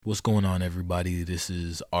What's going on, everybody? This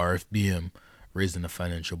is RFBM, Raising the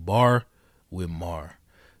Financial Bar with Mar.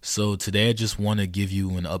 So today I just want to give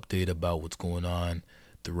you an update about what's going on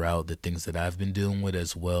throughout the things that I've been dealing with,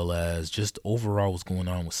 as well as just overall what's going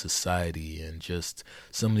on with society and just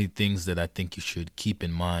some of the things that I think you should keep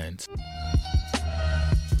in mind.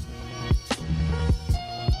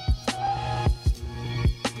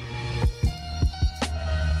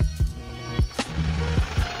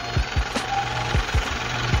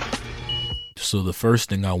 So the first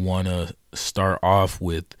thing I want to start off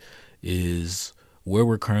with is where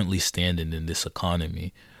we're currently standing in this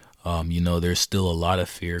economy. There's still a lot of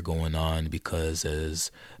fear going on because, as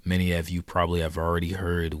many of you probably have already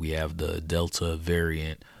heard, we have the Delta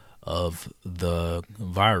variant of the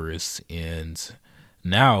virus. And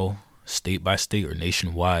now, state by state or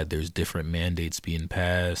nationwide, there's different mandates being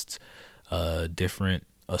passed, different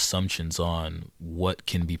assumptions on what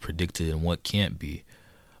can be predicted and what can't be.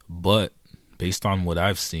 But based on what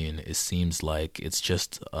I've seen, it seems like it's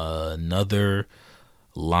just another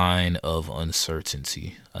line of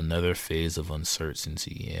uncertainty, another phase of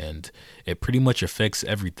uncertainty, and it pretty much affects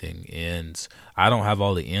everything. And I don't have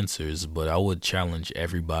all the answers, but I would challenge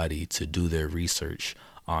everybody to do their research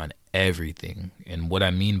on everything. And what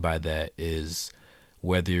I mean by that is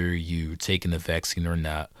whether you're taking the vaccine or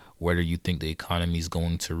not, whether you think the economy is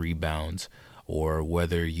going to rebound, or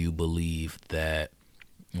whether you believe that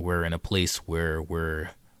we're in a place where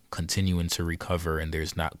we're continuing to recover and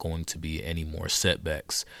there's not going to be any more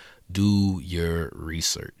setbacks. Do your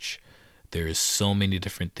research. There's so many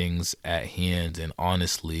different things at hand, and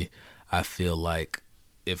honestly, I feel like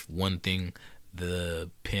if one thing the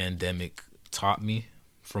pandemic taught me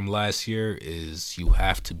from last year is you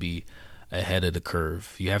have to be ahead of the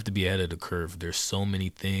curve. You have to be ahead of the curve. There's so many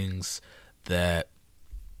things that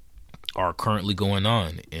are currently going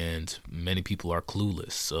on, and many people are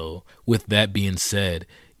clueless. So with that being said,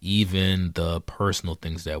 even the personal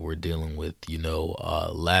things that we're dealing with,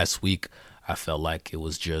 last week I felt like it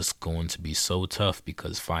was just going to be so tough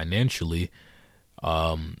because financially,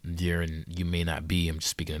 you may not be, I'm just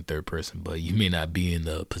speaking in third person, but you may not be in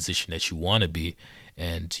the position that you want to be,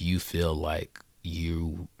 and you feel like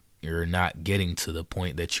you're not getting to the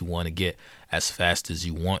point that you want to get as fast as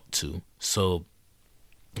you want to. So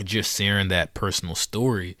just sharing that personal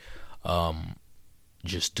story,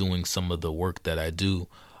 just doing some of the work that I do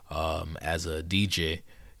as a DJ.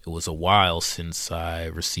 It was a while since I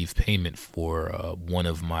received payment for one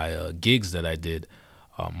of my gigs that I did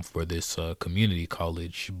for this community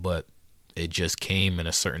college, but it just came in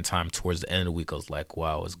a certain time towards the end of the week. I was like,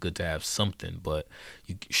 wow, it's good to have something, but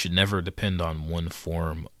you should never depend on one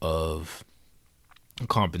form of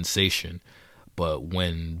compensation. But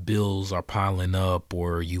when bills are piling up,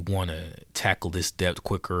 or you want to tackle this debt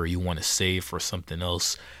quicker, or you want to save for something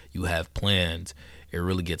else you have planned, it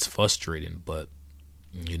really gets frustrating. But,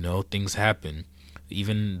 things happen.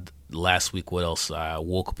 Even last week, what else? I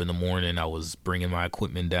woke up in the morning, I was bringing my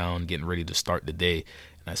equipment down, getting ready to start the day,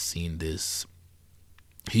 and I seen this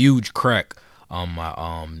huge crack on my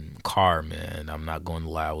car, man. I'm not going to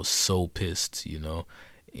lie, I was so pissed,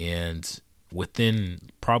 and within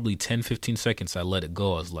probably 10-15 seconds I let it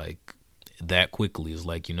go. I was like, that quickly. It's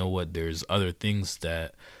like, you know what, there's other things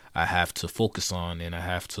that I have to focus on and I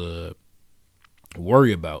have to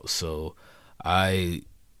worry about. So I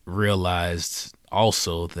realized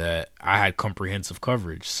also that I had comprehensive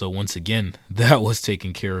coverage, so once again that was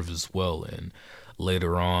taken care of as well. And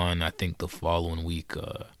later on, I think a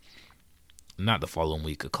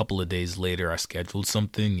couple of days later, I scheduled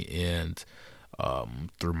something, and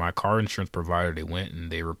through my car insurance provider, they went and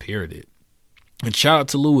they repaired it. And shout out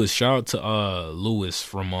to Lewis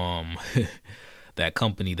from that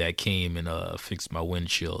company that came and fixed my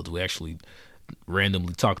windshield. We actually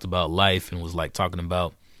randomly talked about life and was like talking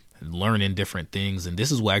about learning different things, and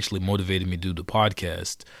this is what actually motivated me to do the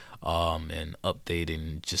podcast and update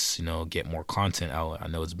and just get more content out. I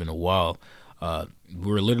know it's been a while.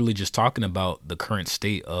 We were literally just talking about the current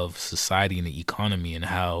state of society and the economy, and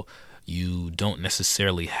how you don't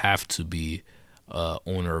necessarily have to be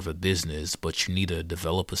owner of a business, but you need to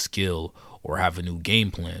develop a skill or have a new game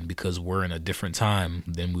plan, because we're in a different time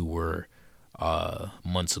than we were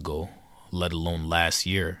months ago, let alone last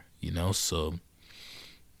year, So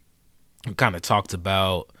we kind of talked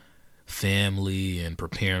about family and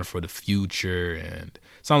preparing for the future, and it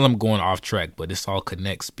sounds like I'm going off track, but this all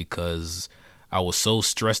connects because I was so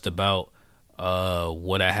stressed about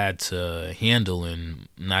what I had to handle, and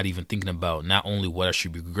not even thinking about not only what I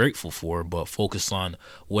should be grateful for, but focus on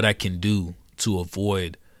what I can do to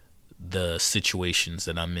avoid the situations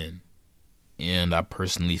that I'm in. And I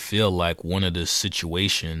personally feel like one of the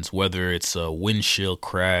situations, whether it's a windshield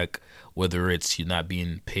crack, whether it's you not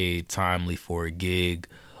being paid timely for a gig,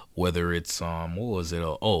 whether it's what was it?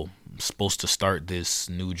 I'm supposed to start this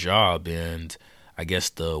new job and I guess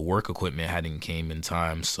the work equipment hadn't came in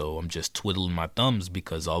time, so I'm just twiddling my thumbs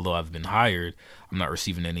because although I've been hired, I'm not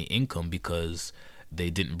receiving any income because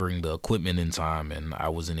they didn't bring the equipment in time and I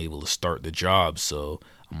wasn't able to start the job. So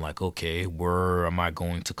I'm like, okay, where am I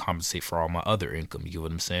going to compensate for all my other income? You get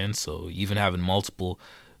what I'm saying? So even having multiple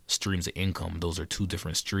streams of income, those are two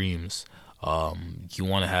different streams. You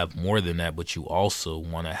want to have more than that, but you also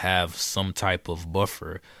want to have some type of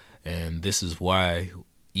buffer. And this is why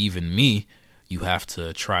even me, you have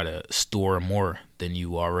to try to store more than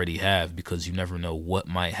you already have because you never know what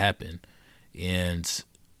might happen. And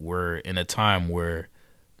we're in a time where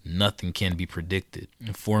nothing can be predicted.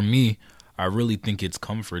 And for me, I really think it's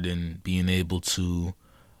comfort in being able to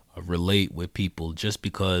relate with people just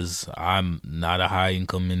because I'm not a high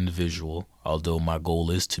income individual, although my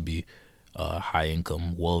goal is to be high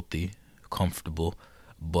income, wealthy, comfortable,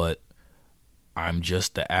 but I'm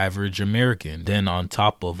just the average American. Then on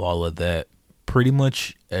top of all of that, pretty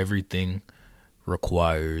much everything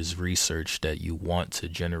requires research that you want to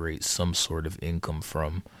generate some sort of income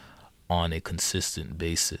from on a consistent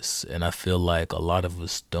basis. And I feel like a lot of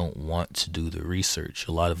us don't want to do the research.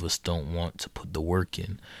 A lot of us don't want to put the work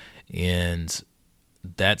in. And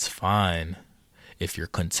that's fine if you're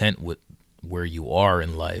content with where you are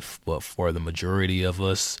in life. But for the majority of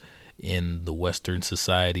us in the Western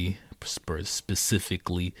society,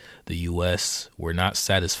 specifically the US, we're not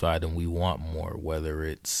satisfied and we want more, whether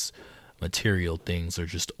it's material things or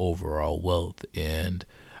just overall wealth. And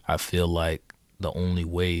I feel like the only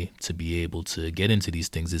way to be able to get into these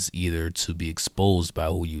things is either to be exposed by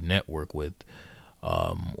who you network with,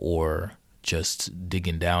 or just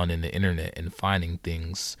digging down in the internet and finding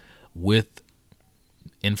things with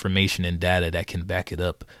information and data that can back it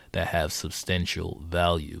up that have substantial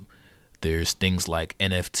value. There's things like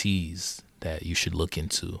NFTs that you should look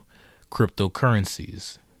into,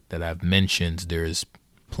 cryptocurrencies that I've mentioned. There's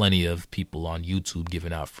plenty of people on YouTube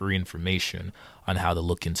giving out free information on how to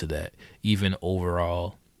look into that. Even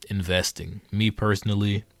overall investing. Me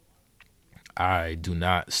personally, I do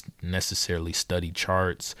not necessarily study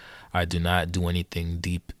charts. I do not do anything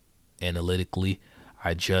deep analytically.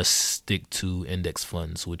 I just stick to index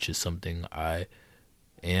funds, which is something I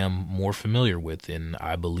am more familiar with. And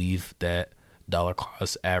I believe that dollar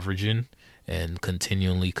cost averaging and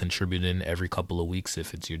continually contributing every couple of weeks,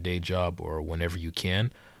 if it's your day job or whenever you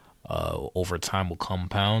can, over time will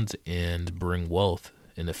compound and bring wealth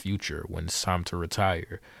in the future when it's time to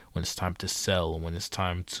retire, when it's time to sell, when it's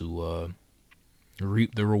time to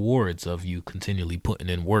reap the rewards of you continually putting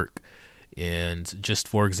in work. And just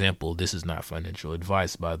for example, this is not financial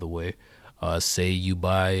advice, by the way. Say you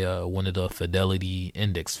buy one of the Fidelity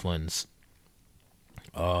index funds.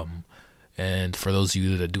 And for those of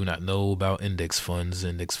you that do not know about index funds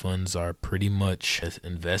are pretty much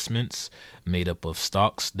investments made up of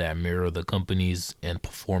stocks that mirror the companies and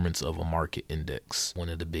performance of a market index. One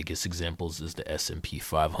of the biggest examples is the S&P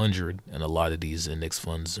 500, and a lot of these index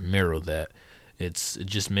funds mirror that. It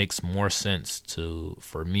just makes more sense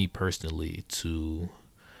for me personally to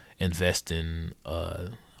invest in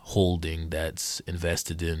holding that's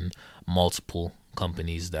invested in multiple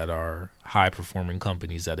companies that are high performing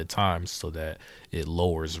companies at a time so that it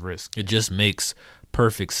lowers risk. It just makes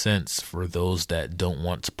perfect sense for those that don't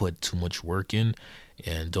want to put too much work in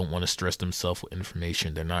and don't want to stress themselves with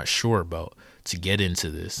information they're not sure about to get into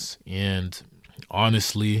this. And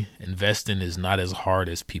honestly, investing is not as hard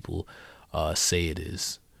as people say it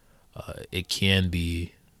is. It can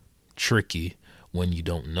be tricky when you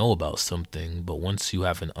don't know about something, but once you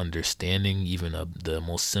have an understanding, even the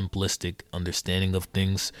most simplistic understanding of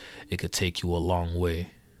things, it could take you a long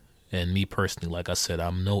way. And me personally, like I said,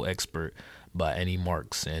 I'm no expert by any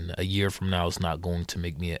marks, and a year from now is not going to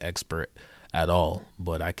make me an expert at all.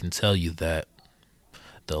 But I can tell you that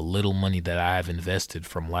the little money that I have invested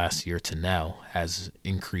from last year to now has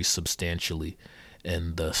increased substantially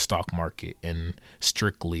in the stock market, and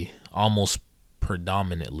strictly, almost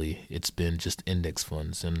predominantly, it's been just index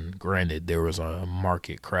funds. And granted, there was a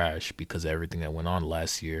market crash because of everything that went on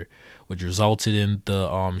last year, which resulted in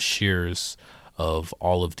the shares of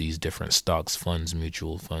all of these different stocks, funds,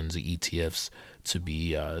 mutual funds, ETFs to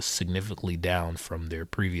be significantly down from their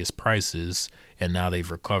previous prices, and now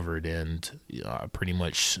they've recovered and pretty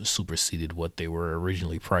much superseded what they were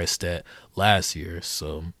originally priced at last year.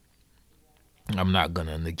 So I'm not going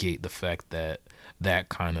to negate the fact that that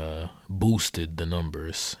kind of boosted the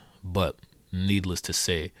numbers, but needless to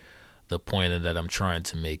say, the point that I'm trying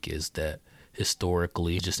to make is that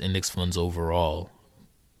historically, just index funds overall,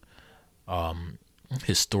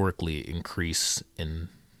 historically increase in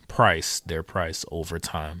their price over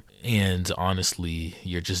time. And honestly,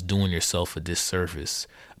 you're just doing yourself a disservice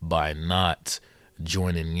by not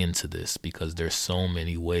joining into this, because there's so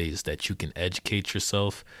many ways that you can educate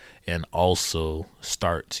yourself and also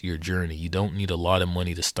start your journey. You don't need a lot of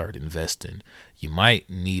money to start investing. You might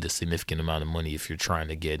need a significant amount of money if you're trying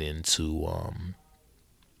to get into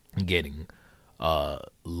getting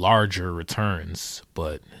larger returns,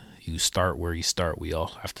 but you start where you start. We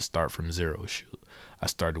all have to start from zero. Shoot, I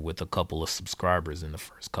started with a couple of subscribers in the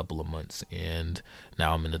first couple of months, and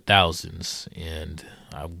now I'm in the thousands, and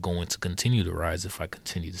I'm going to continue to rise if I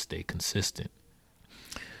continue to stay consistent.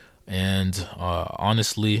 And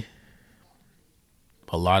honestly,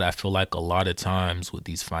 I feel like a lot of times with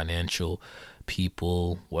these financial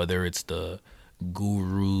people, whether it's the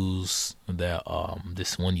gurus that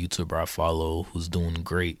this one YouTuber I follow who's doing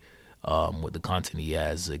great with the content he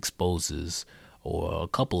has exposes, or a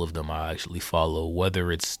couple of them I actually follow,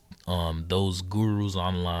 whether it's those gurus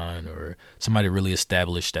online or somebody really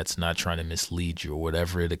established that's not trying to mislead you, or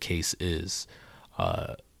whatever the case is.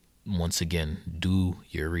 Once again, do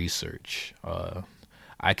your research.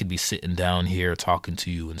 I could be sitting down here talking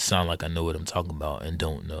to you and sound like I know what I'm talking about and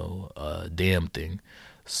don't know a damn thing.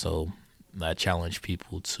 So I challenge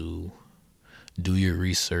people to do your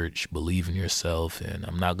research, believe in yourself, and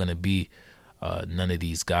I'm not going to be none of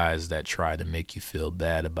these guys that try to make you feel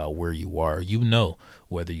bad about where you are. You know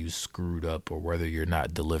whether you screwed up or whether you're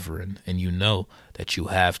not delivering, and you know that you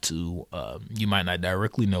have to, you might not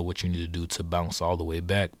directly know what you need to do to bounce all the way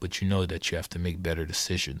back, but you know that you have to make better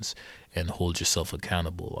decisions and hold yourself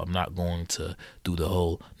accountable. I'm not going to do the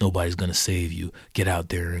whole nobody's going to save you, get out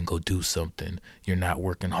there and go do something, you're not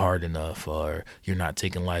working hard enough, or you're not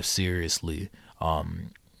taking life seriously.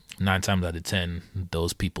 9 times out of 10,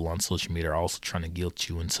 those people on social media are also trying to guilt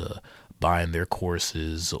you into buying their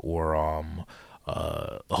courses, or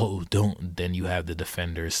don't. Then you have the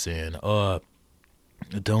defenders saying,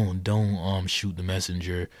 don't shoot the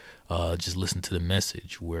messenger, just listen to the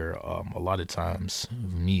message. Where a lot of times,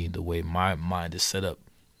 the way my mind is set up,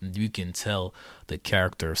 you can tell the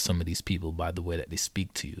character of some of these people by the way that they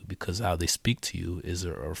speak to you, because how they speak to you is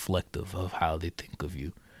a reflective of how they think of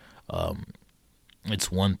you.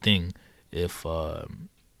 It's one thing if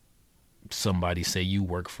somebody, say you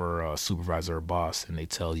work for a supervisor or boss, and they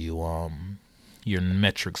tell you your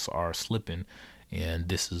metrics are slipping and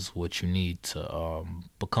this is what you need to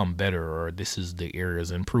become better, or this is the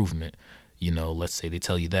areas of improvement. Let's say they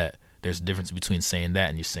tell you that. There's a difference between saying that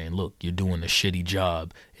and you're saying, look, you're doing a shitty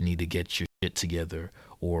job and need to get your shit together,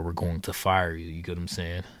 or we're going to fire you. You get what I'm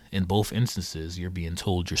saying? In both instances, you're being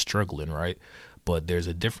told you're struggling, right? But there's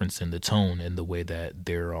a difference in the tone and the way that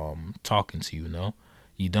they're talking to you.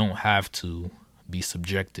 You don't have to be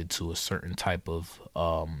subjected to a certain type of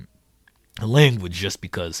language just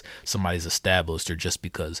because somebody's established, or just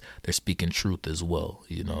because they're speaking truth as well.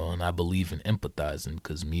 And I believe in empathizing,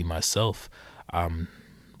 because me myself,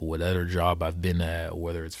 whatever job I've been at,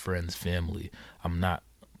 whether it's friends, family, I'm not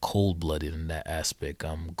cold-blooded in that aspect.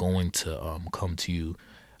 I'm going to come to you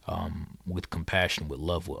with compassion, with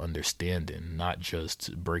love, with understanding, not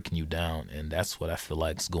just breaking you down. And that's what I feel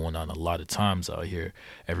like is going on a lot of times out here.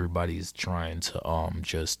 Everybody's trying to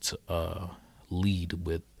just lead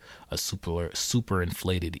with a super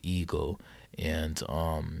inflated ego, and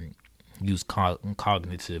use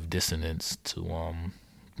cognitive dissonance to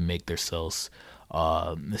make themselves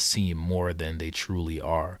seem more than they truly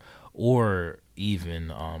are, or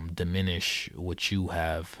even diminish what you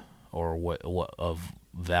have, or what of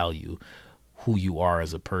value, who you are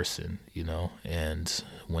as a person. And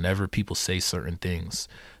whenever people say certain things,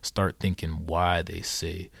 start thinking why they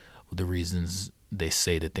say the reasons they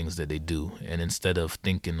say the things that they do, and instead of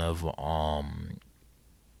thinking of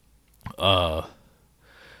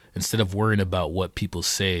instead of worrying about what people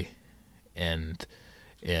say and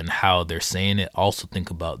how they're saying it, also think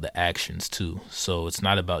about the actions too. So it's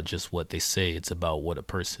not about just what they say, it's about what a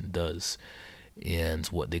person does and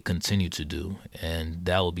what they continue to do. And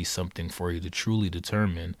that will be something for you to truly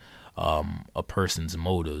determine a person's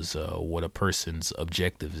motives, what a person's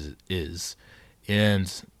objective is.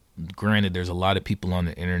 And granted, there's a lot of people on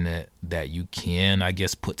the internet that you can, I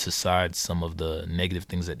guess, put aside some of the negative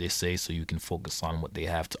things that they say, so you can focus on what they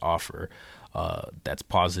have to offer that's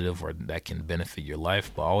positive or that can benefit your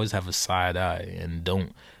life. But always have a side eye, and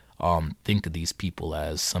don't think of these people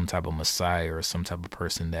as some type of messiah or some type of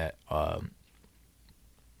person that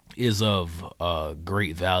is of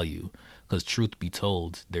great value, Because truth be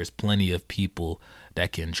told, there's plenty of people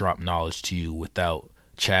that can drop knowledge to you without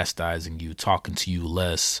chastising you, talking to you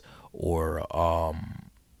less, or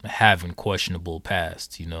having questionable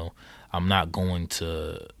past. I'm not going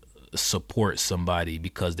to support somebody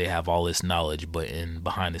because they have all this knowledge, but in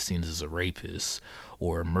behind the scenes is a rapist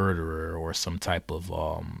or a murderer or some type of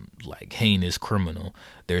like heinous criminal.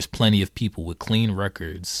 There's plenty of people with clean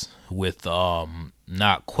records with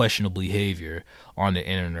not questionable behavior on the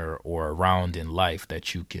internet or around in life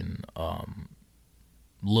that you can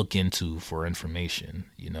look into for information.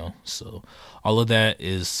 So all of that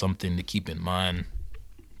is something to keep in mind.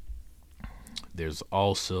 There's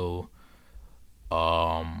also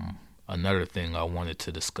another thing I wanted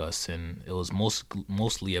to discuss, and it was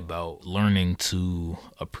mostly about learning to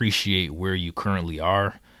appreciate where you currently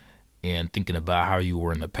are and thinking about how you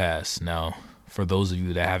were in the past. Now, for those of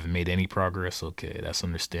you that haven't made any progress, okay, that's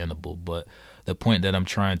understandable. But the point that I'm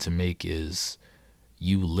trying to make is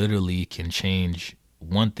you literally can change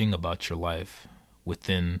one thing about your life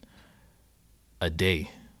within a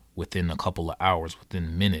day, within a couple of hours,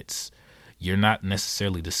 within minutes. You're not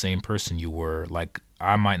necessarily the same person you were. Like,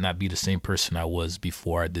 I might not be the same person I was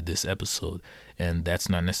before I did this episode. And that's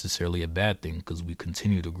not necessarily a bad thing, because we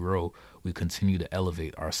continue to grow. We continue to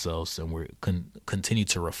elevate ourselves, and we continue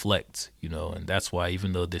to reflect, and that's why,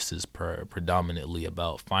 even though this is predominantly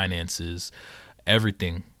about finances,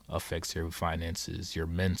 everything affects your finances, your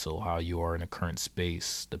mental, how you are in a current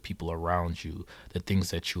space, the people around you, the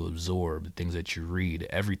things that you absorb, the things that you read.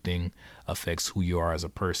 Everything affects who you are as a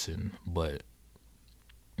person. But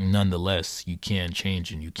nonetheless, you can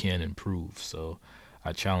change and you can improve. So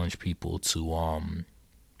I challenge people to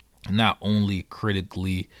not only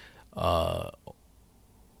critically not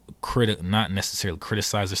necessarily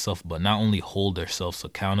criticize themselves, but not only hold themselves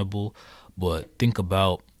accountable, but think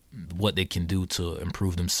about what they can do to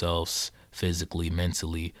improve themselves physically,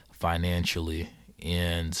 mentally, financially,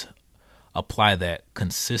 and apply that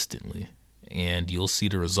consistently. And you'll see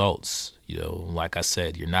the results. Like I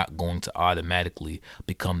said, you're not going to automatically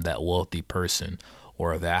become that wealthy person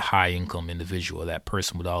or that high income individual, or that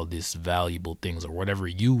person with all these valuable things, or whatever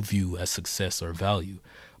you view as success or value.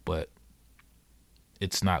 But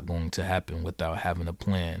it's not going to happen without having a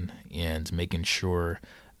plan and making sure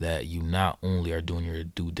that you not only are doing your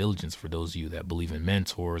due diligence. For those of you that believe in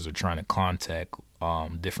mentors or trying to contact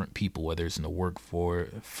different people, whether it's in the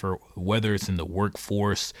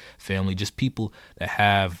workforce, family, just people that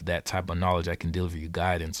have that type of knowledge that can deliver you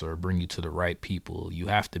guidance or bring you to the right people. You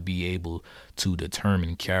have to be able to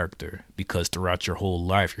determine character, because throughout your whole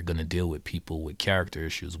life, you're going to deal with people with character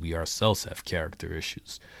issues. We ourselves have character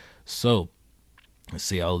issues. So I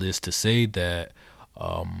say all this to say that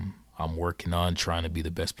I'm working on trying to be the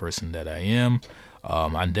best person that I am.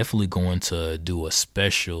 I'm definitely going to do a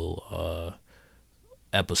special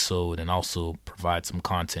episode and also provide some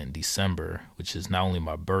content in December, which is not only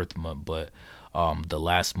my birth month, but the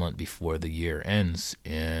last month before the year ends,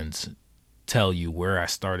 and tell you where I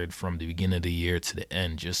started from the beginning of the year to the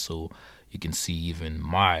end, just so you can see even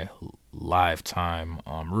my lifetime,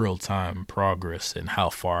 real-time progress and how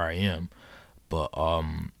far I am. But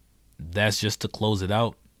that's just to close it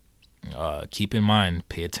out. Keep in mind,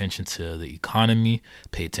 pay attention to the economy,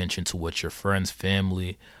 pay attention to what your friends,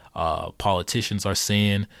 family, politicians are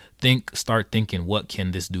saying. Start thinking, what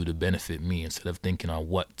can this do to benefit me, instead of thinking on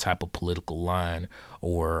what type of political line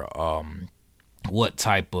or what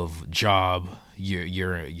type of job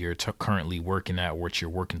you're currently working at, what you're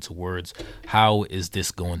working towards. How is this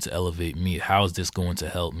going to elevate me? How is this going to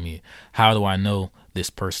help me? How do I know this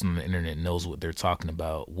person on the internet knows what they're talking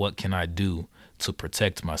about? What can I do to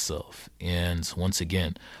protect myself? And once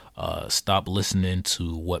again, stop listening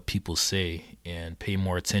to what people say and pay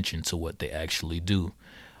more attention to what they actually do.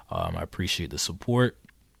 I appreciate the support.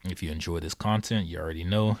 If you enjoy this content, you already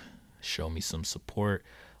know, show me some support.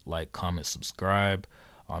 Like, comment, subscribe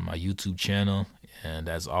on my YouTube channel. And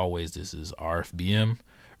as always, this is RFBM,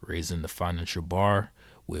 Raising the Financial Bar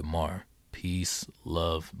with Mar. Peace,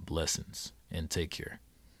 love, blessings, and take care.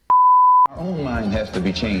 Our own mind has to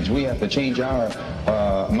be changed. We have to change our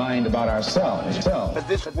mind about ourselves. Because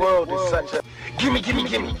this world is such a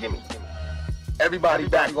gimme. Everybody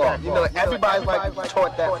back off. Everybody's like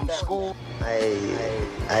taught that from school.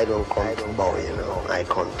 I don't come to bow, I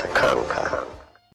come to conquer.